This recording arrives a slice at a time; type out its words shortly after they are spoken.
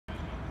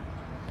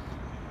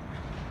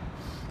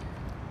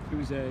it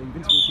was an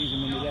invincible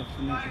season when we left,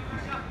 and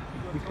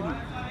we couldn't.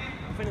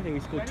 If anything, we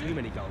scored too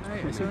many goals.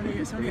 Hey,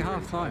 it's only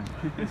half time.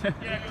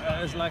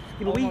 There's like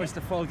almost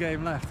a full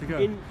game left to go.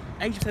 In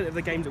 80% of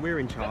the games that we're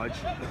in charge,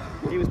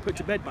 he was put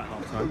to bed by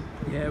half time.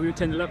 Yeah, we were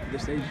 10-0 up at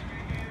this stage.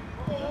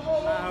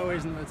 Now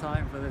isn't the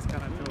time for this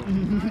kind of talk.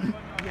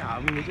 Yeah, I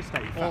mean, we just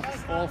stay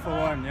all for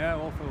one, yeah,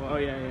 all for one. Oh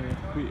yeah.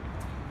 We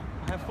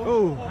have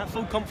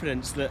full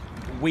confidence that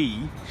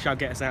we shall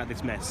get us out of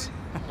this mess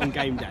on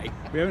game day.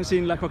 We haven't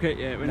seen La Coquette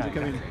yet. When's it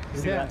coming?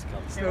 Yeah,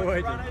 still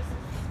waiting.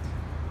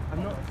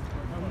 I'm not.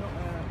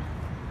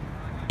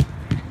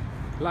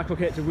 La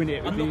Coquette to win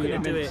it. I'm not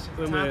going to do it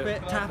when we're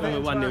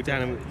 1-0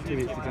 down and 2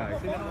 minutes to go.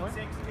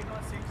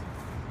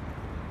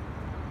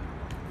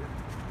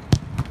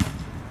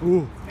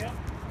 Ooh.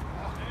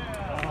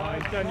 Oh,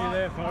 he's done you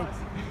there, folks.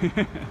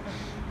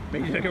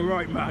 Makes you like a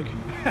right mug.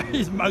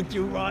 He's mugged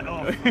you right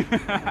off.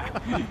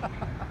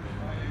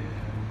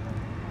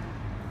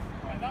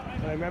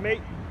 Hello,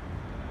 Remy.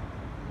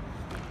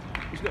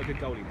 He's got a good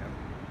goalie now.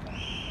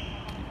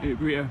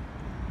 Burrito.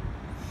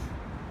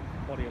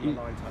 Body on the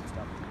line type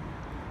stuff.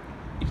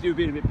 You could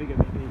do a bit bigger,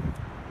 maybe.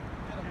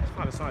 It's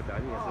fine aside though, I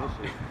think that's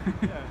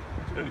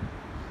an issue.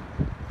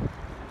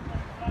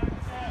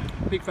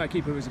 Big fat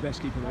keeper was the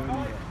best keeper though,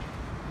 wasn't he?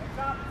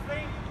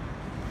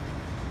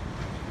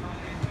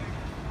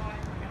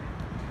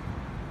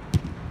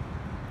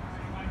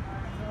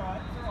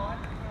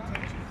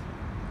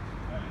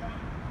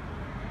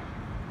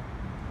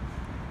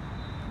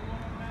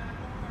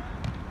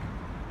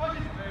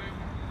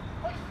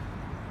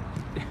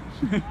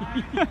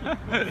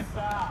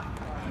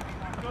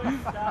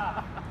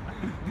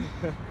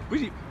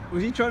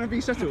 Was he trying to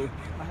be subtle?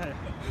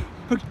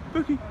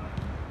 Bookie.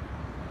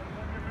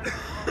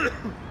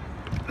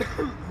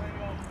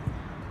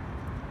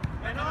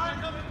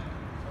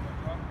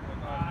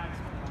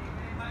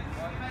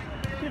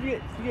 You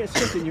get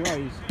sweat in your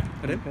eyes.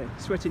 Okay.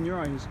 Sweat in your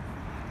eyes.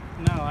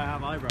 No, I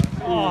have eyebrows.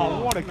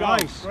 Oh, what a goal!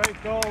 Nice.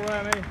 Great goal,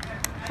 Remy.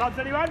 Subs,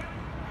 anyone?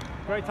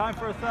 Great time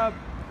for a sub.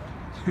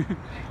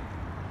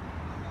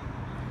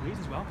 Louise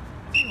as well.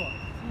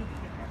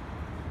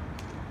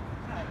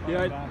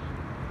 Yeah,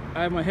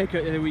 I had my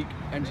haircut the other week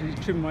and she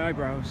trimmed my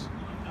eyebrows.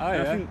 Oh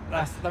yeah, I think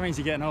that means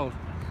you're getting old.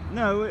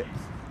 No,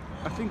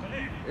 I think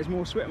there's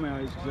more sweat in my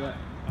eyes because of that.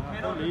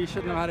 You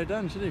shouldn't have had it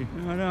done, should you?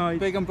 No.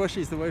 Big and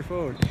bushy's the way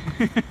forward.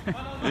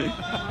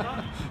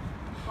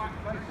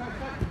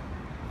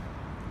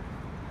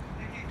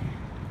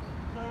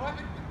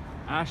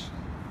 Ash,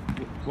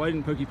 why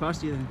didn't Pokey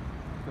pass you then?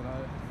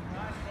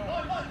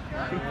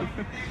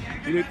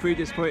 You look pretty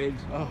disappointed.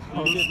 Oh,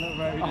 you did look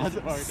very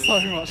disappointed. So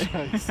much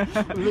space.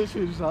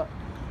 Literally just like...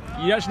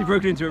 You actually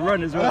broke into a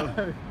run as well.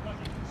 I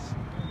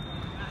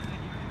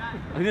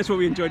think that's what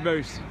we enjoyed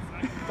most.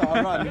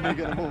 I ran and you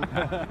get the ball.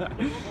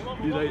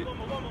 You're like,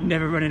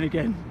 never running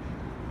again.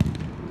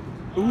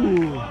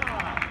 Ooh.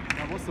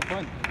 Now what's the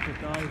point? Good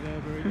dive there,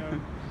 Burrito.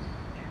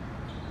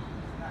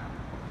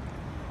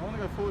 I want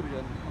to go forward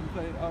again.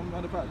 I'm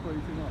at the back way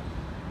too much.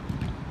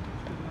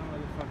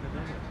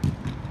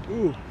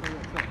 Ooh.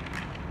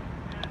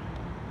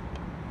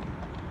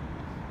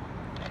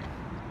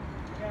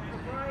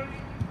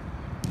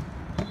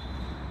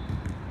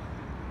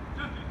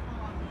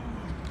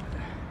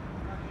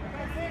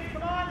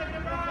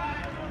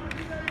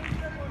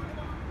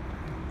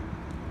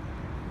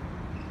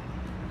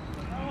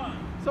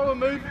 Someone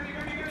move.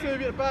 Two of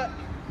you at the back.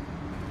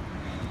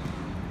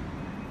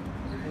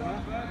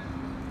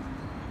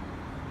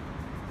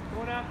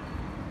 Corner.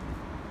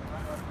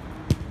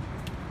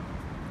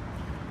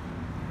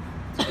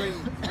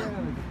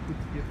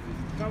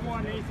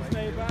 Someone needs to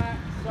stay back.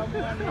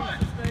 Someone needs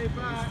to stay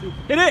back.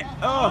 Hit it!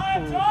 Oh!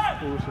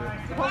 Bullshit.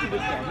 Come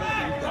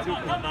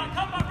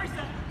back,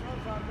 reset.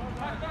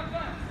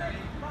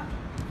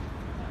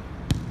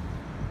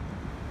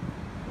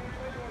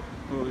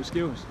 Oh, the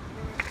skills.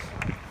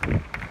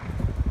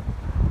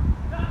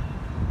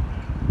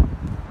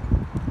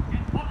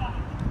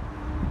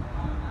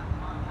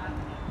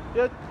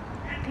 Yeah.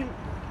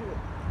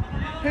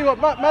 P1,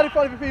 Matt in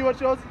front of you, P1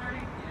 shots.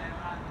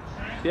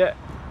 Yeah.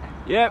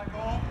 Yep.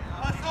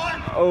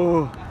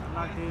 Oh.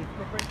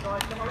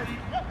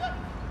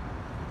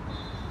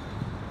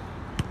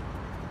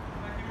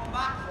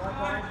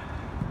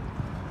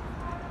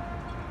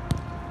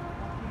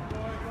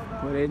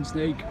 Well in,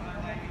 Snake.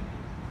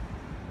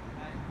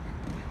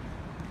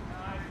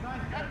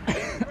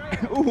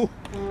 Ooh,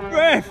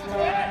 ref!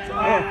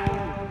 Oh.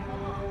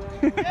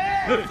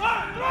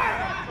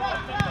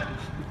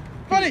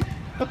 Buddy!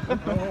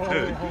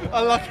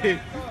 Unlucky.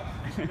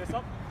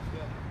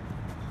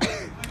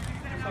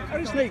 How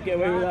did Snake get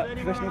away with that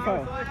professional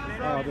foul?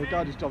 Oh, the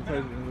guy just jumped over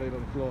and laid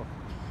on the floor.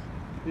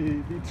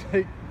 He'd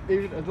take,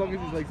 even as long as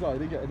his legs out, he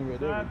didn't get anywhere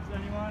near him.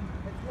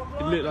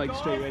 It looked like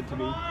straight red to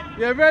me.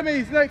 Yeah,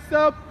 Remy's next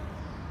up.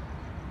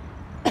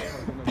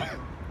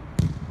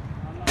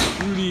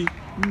 Rooney.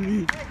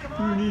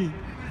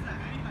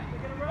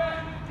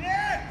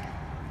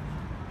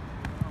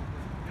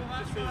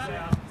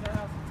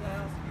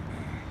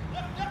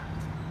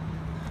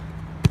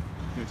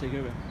 want to take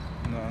over?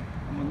 No.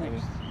 I'm on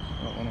next.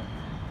 I don't want to.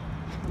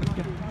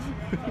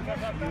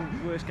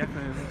 Worst gaffer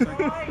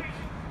ever.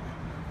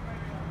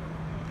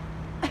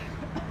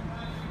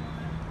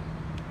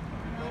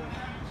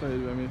 Sorry,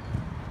 Remy.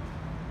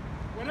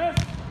 Winners!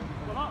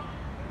 One up.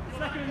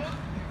 Second.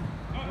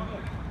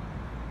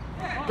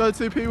 Go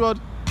to P-Wad.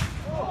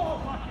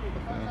 Oh, lucky.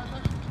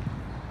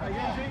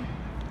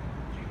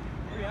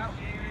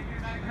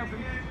 Help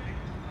him.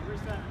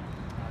 Reset.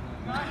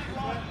 Nice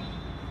one.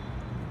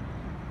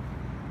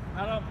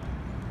 Adam.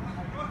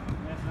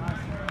 Yes,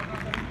 nice.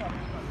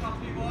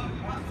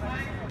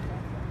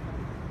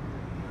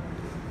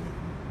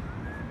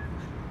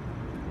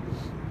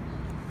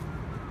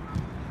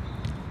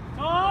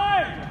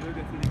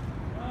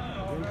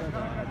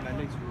 My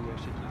legs were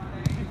shaky.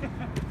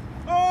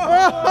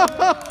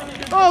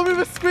 Oh, with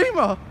a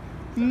screamer!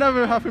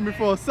 Never happened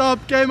before.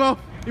 Sub, game off.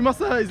 He must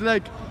have hurt his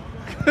leg.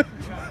 I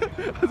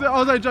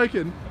was like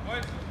joking.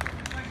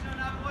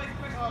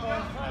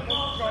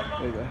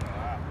 There you go.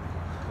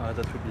 Ah,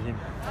 that would be him.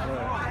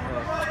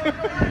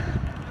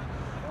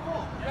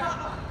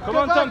 Come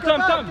on, Tom.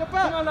 Come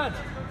on, lad.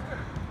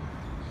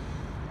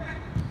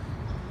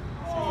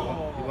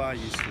 You are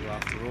useful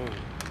after all.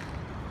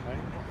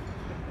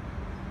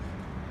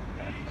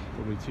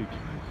 Probably too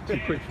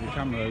quick for the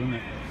camera, isn't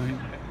it?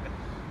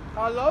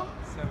 How long?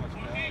 So much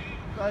better.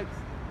 Thanks.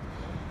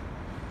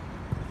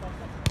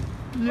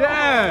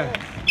 Yeah!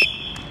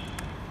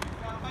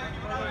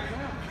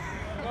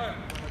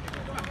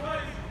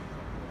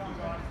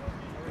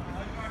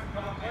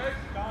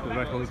 For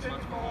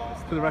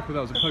the record,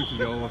 that was a pokey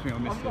goal. I think I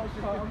missed it.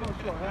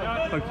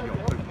 Pokey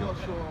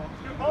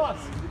goal.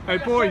 Hey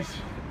boys,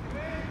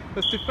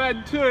 let's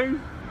defend too.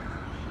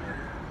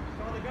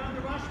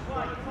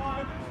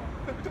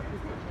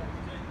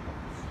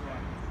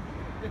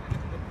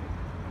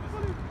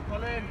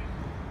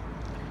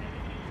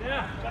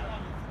 Yeah.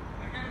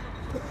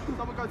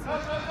 Someone go to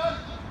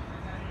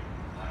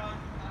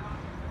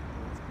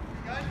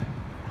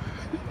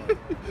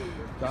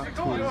That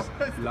was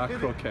La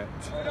Croquette.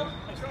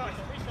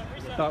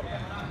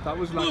 That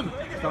was La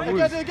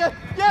Croquette. Again.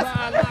 Yes!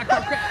 La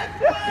Croquette.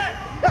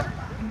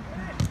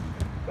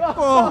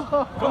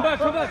 Oh! Come back.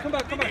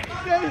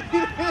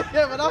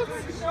 Yeah, but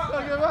that's not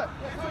going back.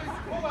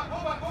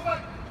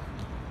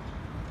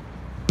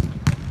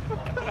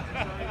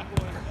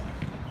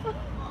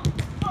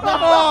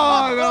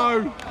 Oh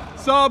no!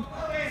 Sub!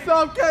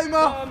 Sub came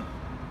up!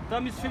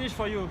 Time is finished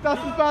for you.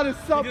 That's as bad as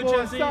sub Video was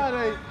Chelsea.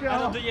 Saturday. Get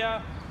End of off. the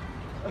year.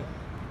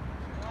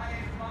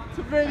 It's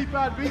a really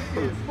bad beat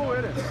for you. It's sport,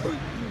 isn't it?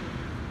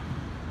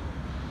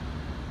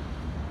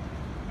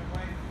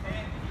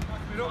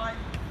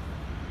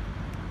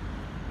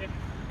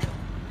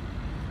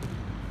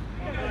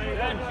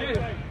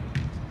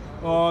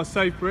 Oh,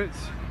 safe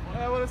Brits.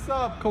 Hey, what a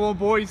sub. Come on,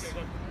 boys.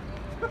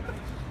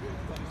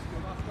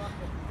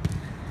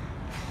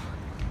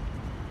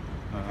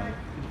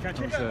 That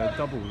was a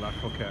double La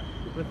Croquette.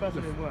 The first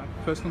one didn't work.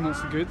 First one not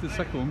so good, the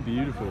second one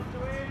beautiful.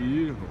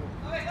 Beautiful.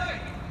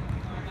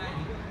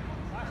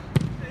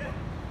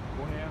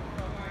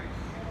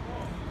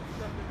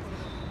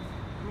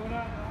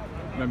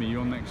 Remy, you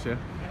on next year?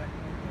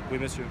 We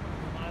miss you.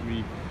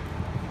 We.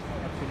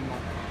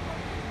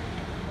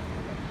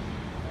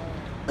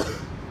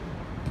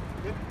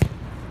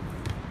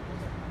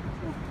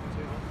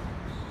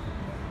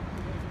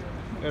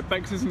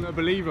 Bex isn't a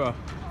believer,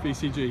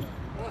 BCG.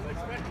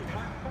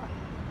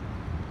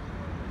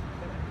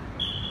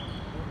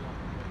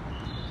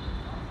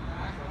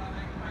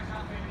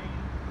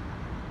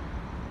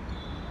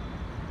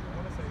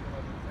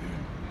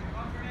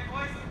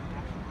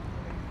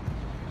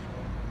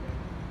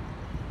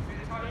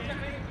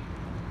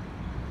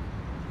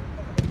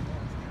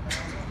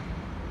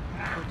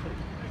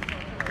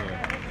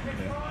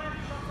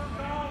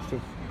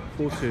 Still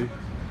 4-2.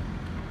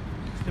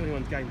 Still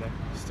anyone's game though.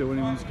 Still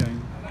anyone's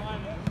game.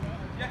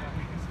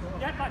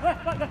 Yeah,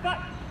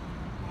 back.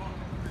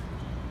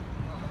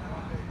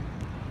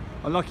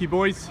 Unlucky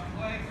boys.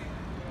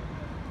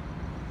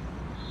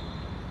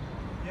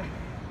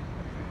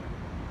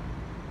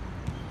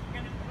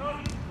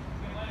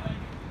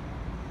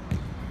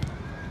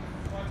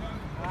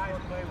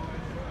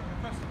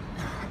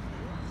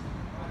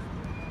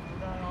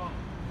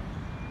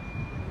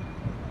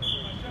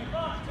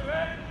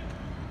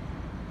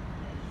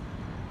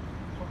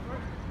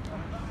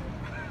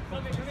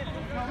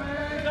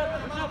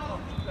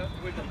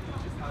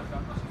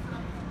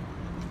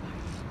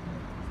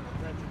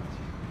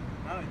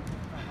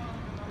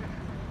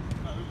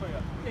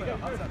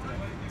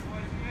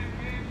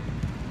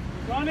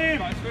 Run him!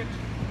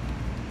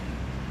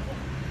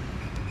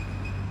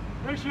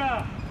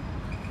 Pressure!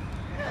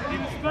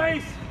 In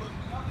space!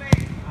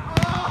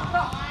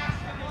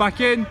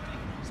 Back in.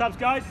 Subs,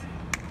 guys.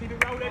 Keep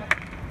it rolling.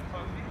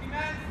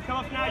 Come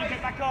off now, you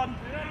get back on.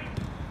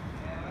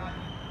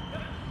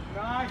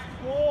 Nice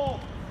ball!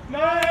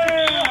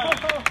 Yeah!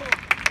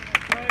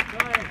 Great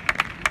play.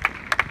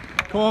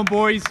 Come on,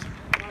 boys.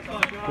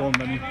 Go on,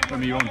 Remy.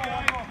 Remy, you on.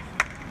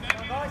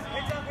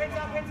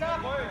 Hands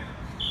up.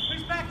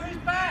 Who's back? Who's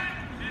back?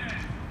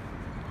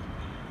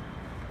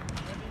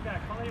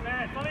 Follow your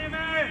man, follow your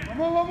man! One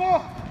more, one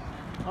more!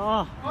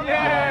 Oh,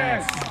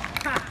 Yes!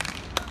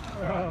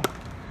 Oh,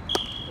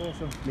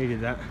 awesome.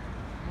 needed that.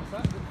 What's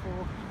that?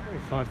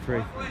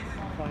 5-3.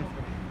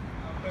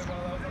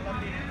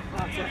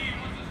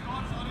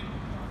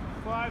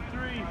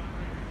 5-3.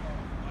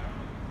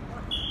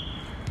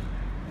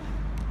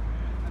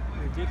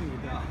 They did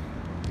need that.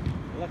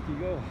 Lucky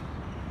goal.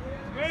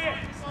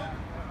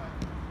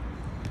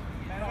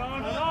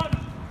 Hold on.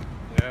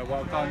 Yeah,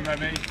 well done,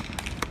 Remy.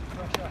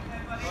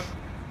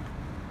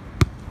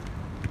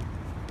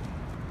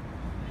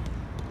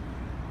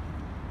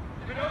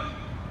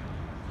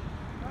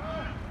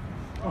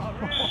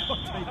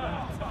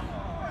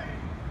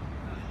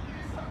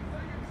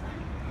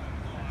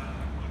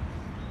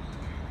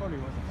 Probably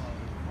was a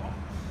foul.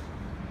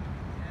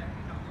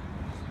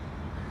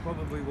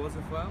 Probably was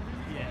a foul.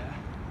 Yeah.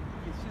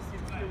 It's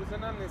just it was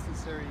an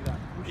unnecessary that.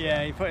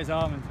 Yeah, he put his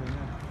arm into him.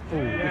 Oh,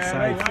 good Yeah,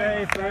 save. nice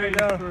save, there we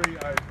go.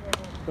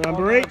 3-0.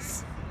 Number 8.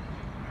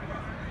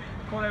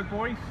 Come on,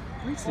 boys.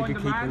 He's a good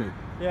keeper, isn't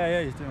he?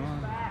 Yeah, he's doing well.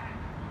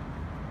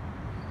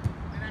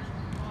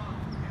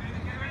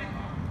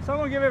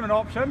 Someone give him an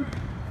option.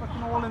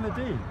 Fucking all in the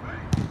D.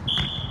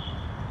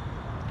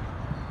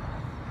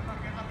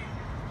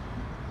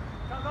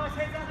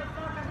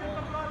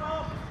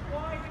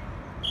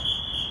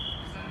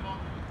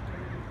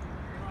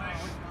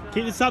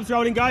 Keep the subs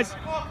rolling, guys.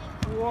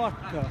 What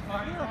the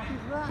fuck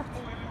is that?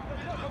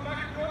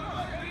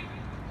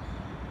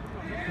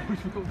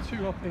 We've got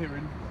 2 up here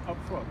and up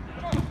front.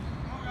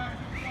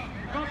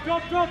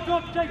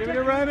 Drop, Jake. Give it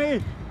to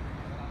Remy.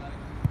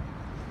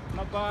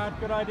 Not bad,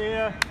 good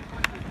idea.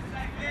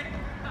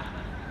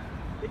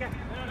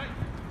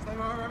 Stay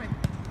well, Remy.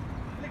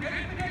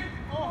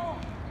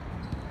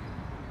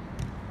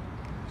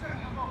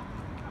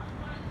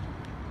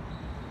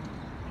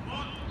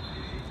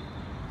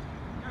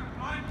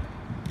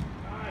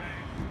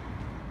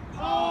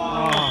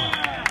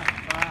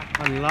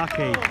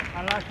 Unlucky.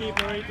 Unlucky,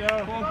 Burrito.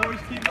 Come on, boys,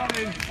 keep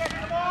running.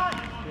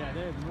 Yeah,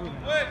 they're moving.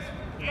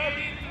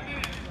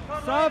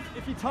 Sub,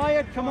 if you're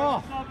tired, come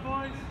off.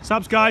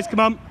 Subs, guys, come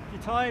on. If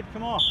you're tired,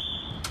 come off.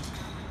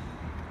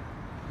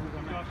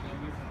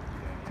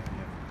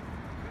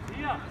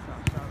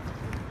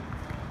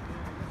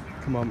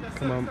 Come on,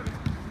 come on. Come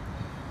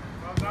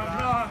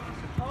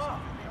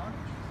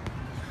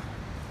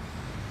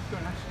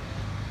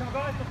on,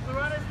 guys, look for the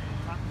runners.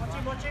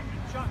 Watch him.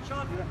 Shot.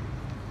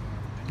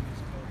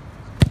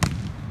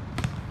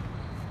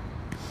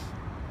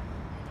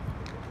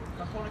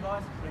 Come on,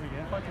 guys. There we go.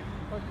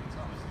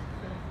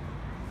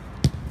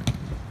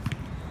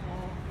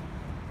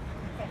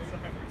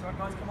 Sorry,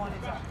 guys, come on,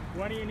 inside.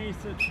 One of you needs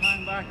to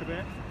hang back a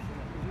bit.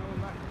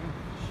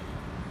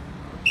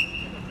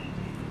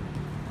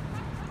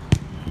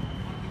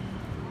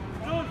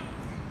 John,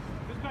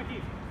 who's back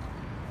here?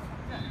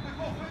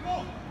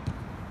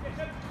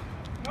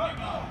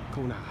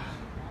 Corner.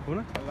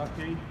 Corner?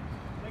 Lucky.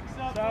 Next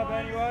up, Sub,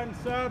 boys. anyone?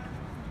 Sub.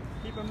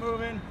 Keep them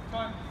moving.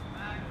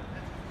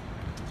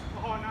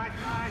 Oh, nice.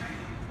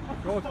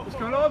 What's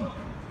going on?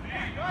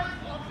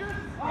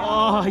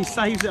 Oh, he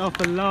saves it off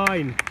the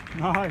line.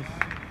 Nice.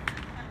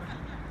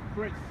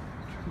 Great.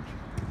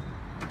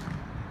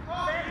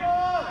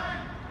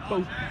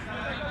 Follow.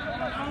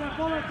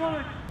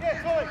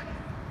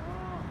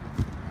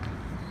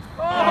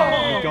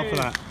 Oh, got for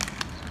that.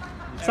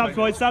 Subs,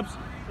 boys, subs.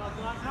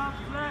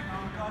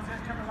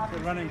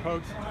 Good running,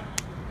 folks.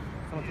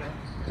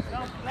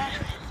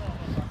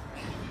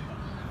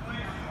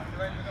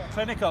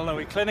 Clinical,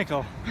 Louis,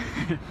 clinical.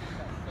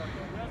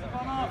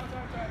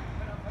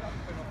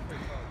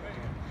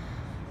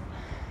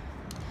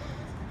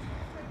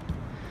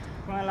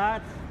 Come on,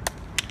 lads.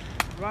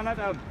 Run it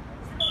up.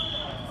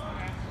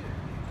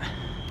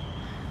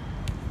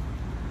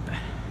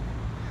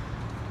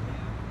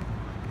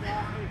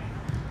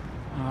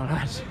 All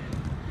right.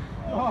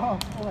 Oh,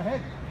 all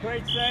ahead.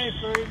 Great save,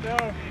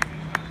 Burrito.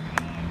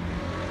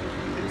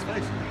 In his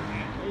face.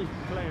 He's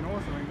playing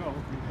awesome in goal.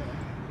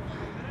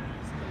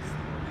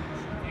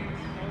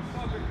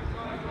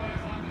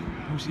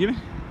 What's he giving?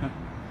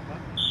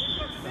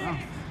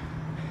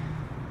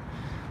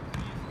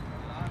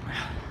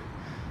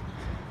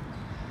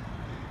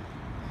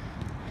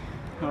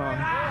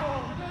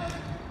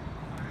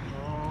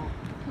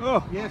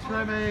 Oh, Yes,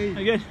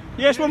 Remy. again.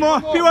 Yes, one more.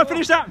 P1,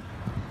 finish that.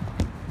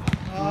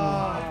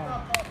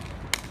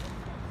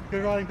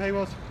 Good riding,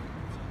 P1.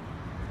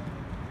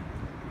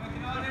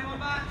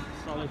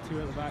 Solid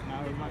 2 at the back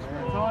now. Much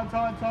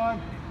better.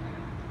 Time.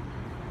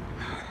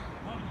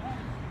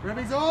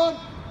 Remy's on.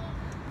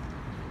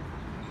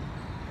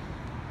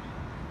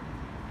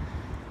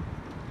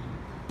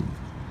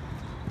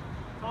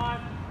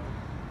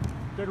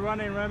 Good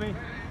running, Remy.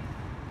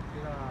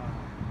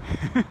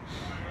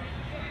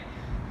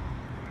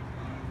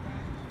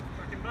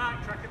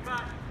 Track it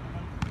back.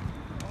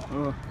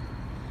 Oh.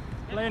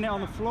 Laying it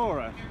on the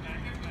floor, eh?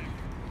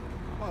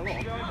 Quite a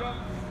lot.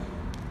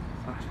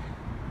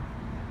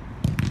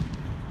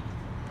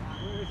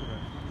 Where is it?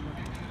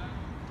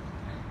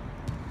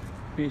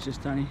 Finish this,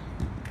 Danny.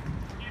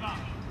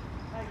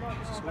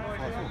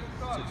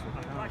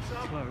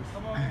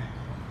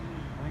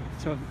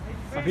 So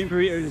I think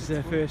Burrito is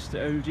the first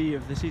OG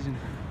of the season.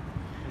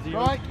 Is he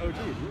right? OG, is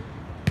he?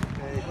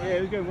 Yeah,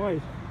 he was going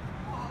wide.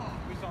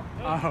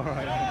 Oh,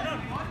 right.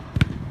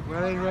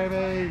 Well in,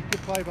 Remy.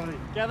 Good play, buddy.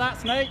 Get that,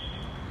 Snake.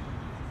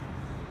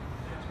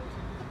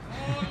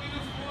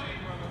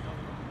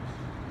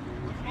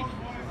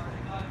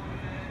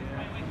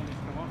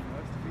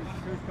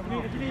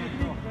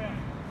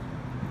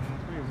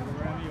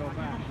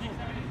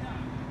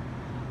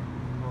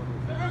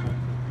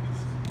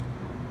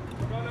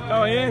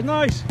 Oh yeah,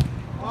 nice.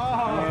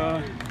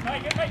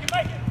 Make it.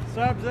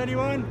 Subs,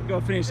 anyone?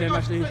 Got to finish him,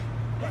 actually.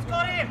 Let's go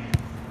in.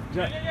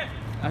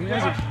 I mean,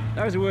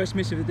 that was the worst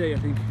miss of the day, I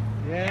think.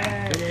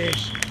 Yeah.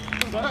 Finish.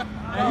 Yeah,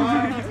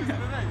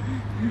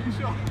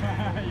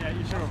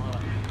 you sure about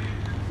that?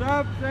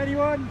 Subs,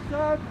 anyone?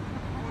 Subs.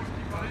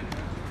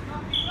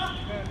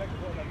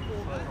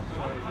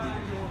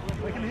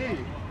 I can hear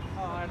you.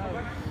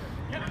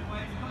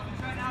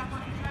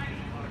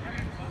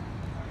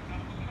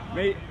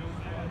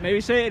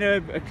 Maybe say it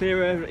in a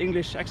clearer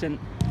English accent.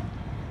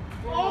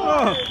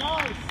 Oh,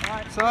 nice.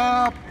 What's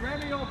up?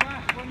 Remy, you're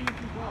back. When you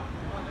can go.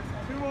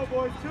 Two more,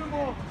 boys. Two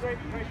more. Great.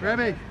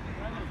 Remy.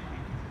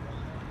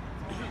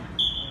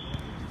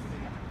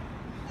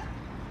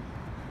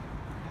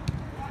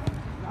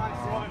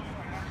 Nice one.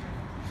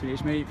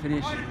 Finish, mate,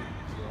 finish.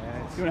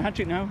 Yes. You want a hat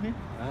trick now? Yeah?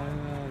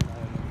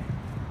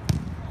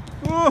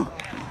 Oh!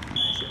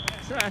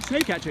 Is that a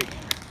snake hat trick?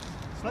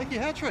 Snakey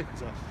hat trick.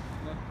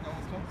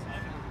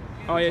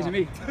 Oh, yeah, is it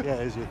me? Yeah,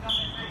 it is you.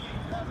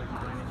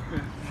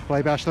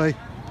 Play, Bashley.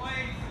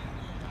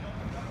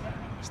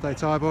 Stay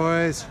tight,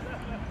 boys.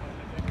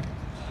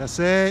 That's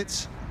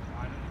it.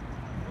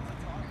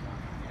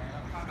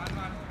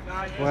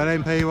 Well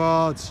in,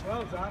 P-Wads.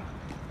 Well done.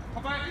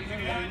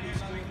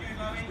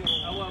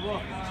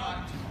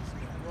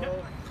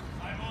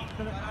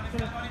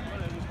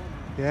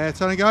 Yeah,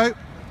 turn and go.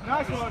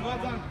 Nice one. Well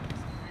done.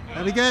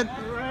 And again.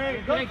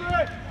 Great. Go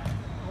for it.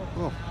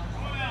 Oh.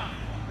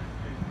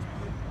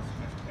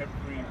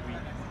 Every week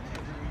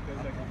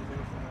there's like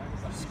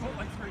a scored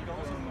like 3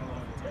 goals in my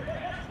life.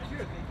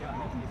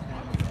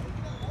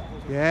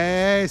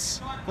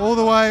 Yes. All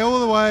the way, all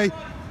the way.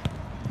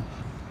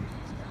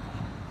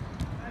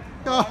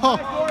 Oh.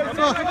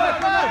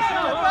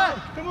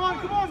 Come on.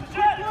 Quick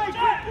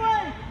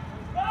play.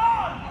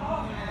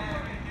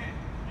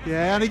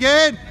 Yeah, and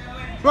again.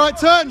 Right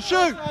turn,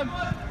 shoot.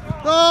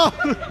 Oh.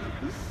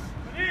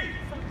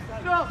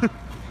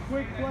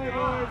 Quick play,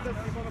 boys.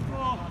 Let's keep on the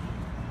floor.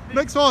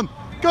 Next one.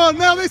 Go on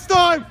now this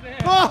time.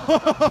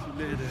 Oh.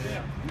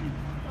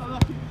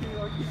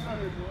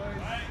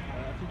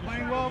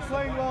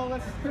 Playing well.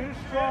 Let's finish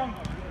strong.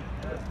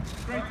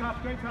 Great tough.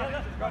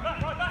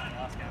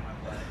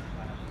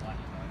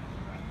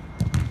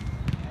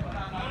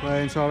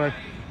 Playing, sorry.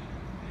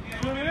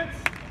 2 minutes.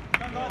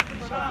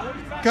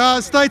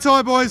 Guys, stay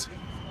tight, boys.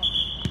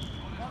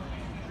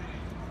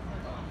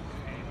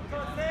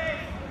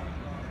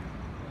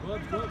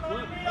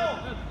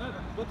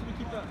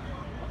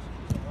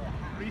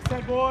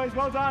 Reset, boys.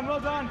 Well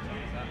done.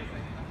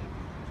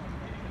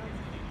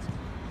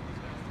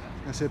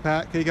 That's it,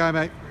 Pat. Keep going,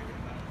 mate.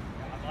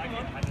 I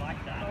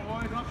like that. Oh,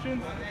 boys,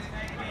 options.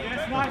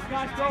 Yes, nice.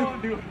 Go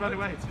on. Do it, by the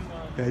way.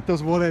 Yeah, it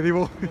doesn't want it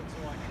anymore.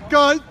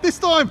 Go on, this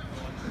time.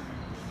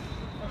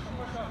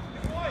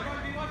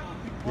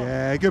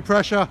 Yeah, good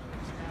pressure.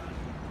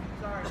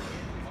 Sorry.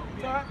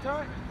 It's all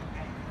right.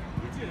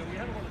 We did it. We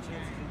had a lot of chances.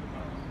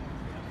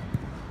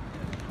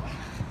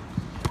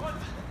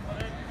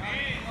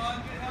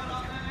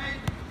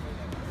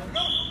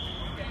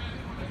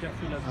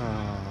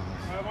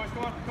 Alright, boys,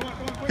 come on.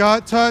 Go,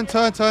 turn.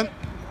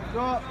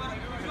 Drop.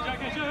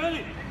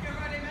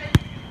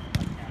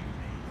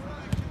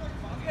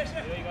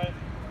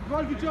 Go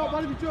on, good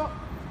job.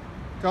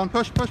 Go on,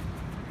 push. Nice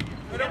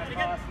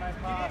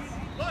pass.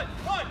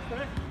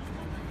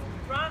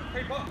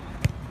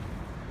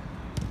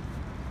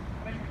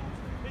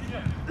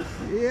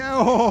 Yeah,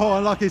 oh,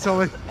 unlucky,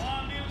 Tommy.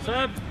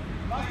 Seb.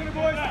 Last minute,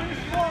 boys. Finish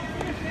strong.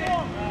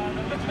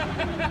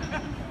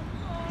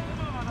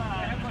 I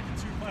had like a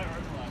 2-player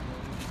overlap.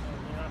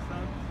 Last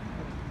time.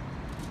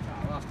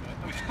 Last minute.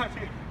 I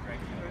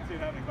don't see it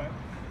happening, but.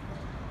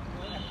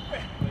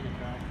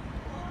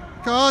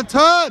 Go on,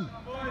 turn.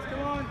 Boys,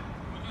 come on.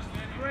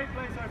 Great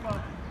play so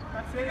far.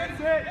 That's it.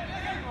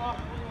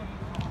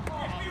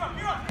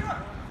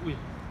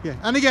 Yeah,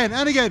 and again.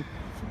 Nice,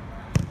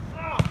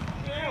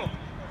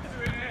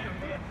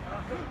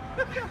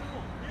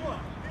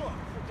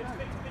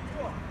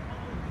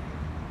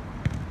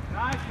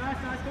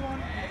 come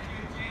on.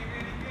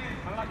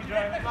 Unlucky,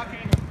 Joe, unlucky.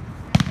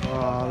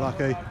 Oh,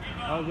 lucky.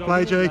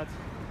 Play, G.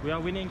 We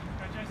are winning.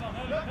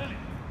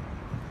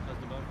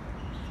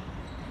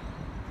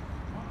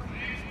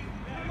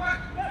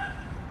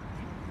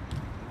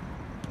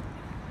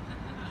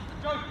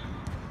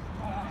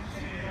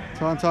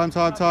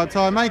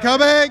 Time. Main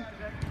coming.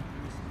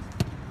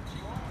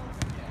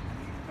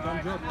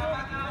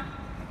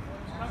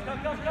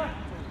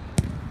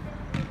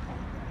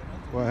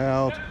 Well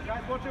held.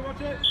 Guys, watch it,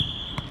 watch it.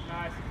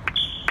 Nice.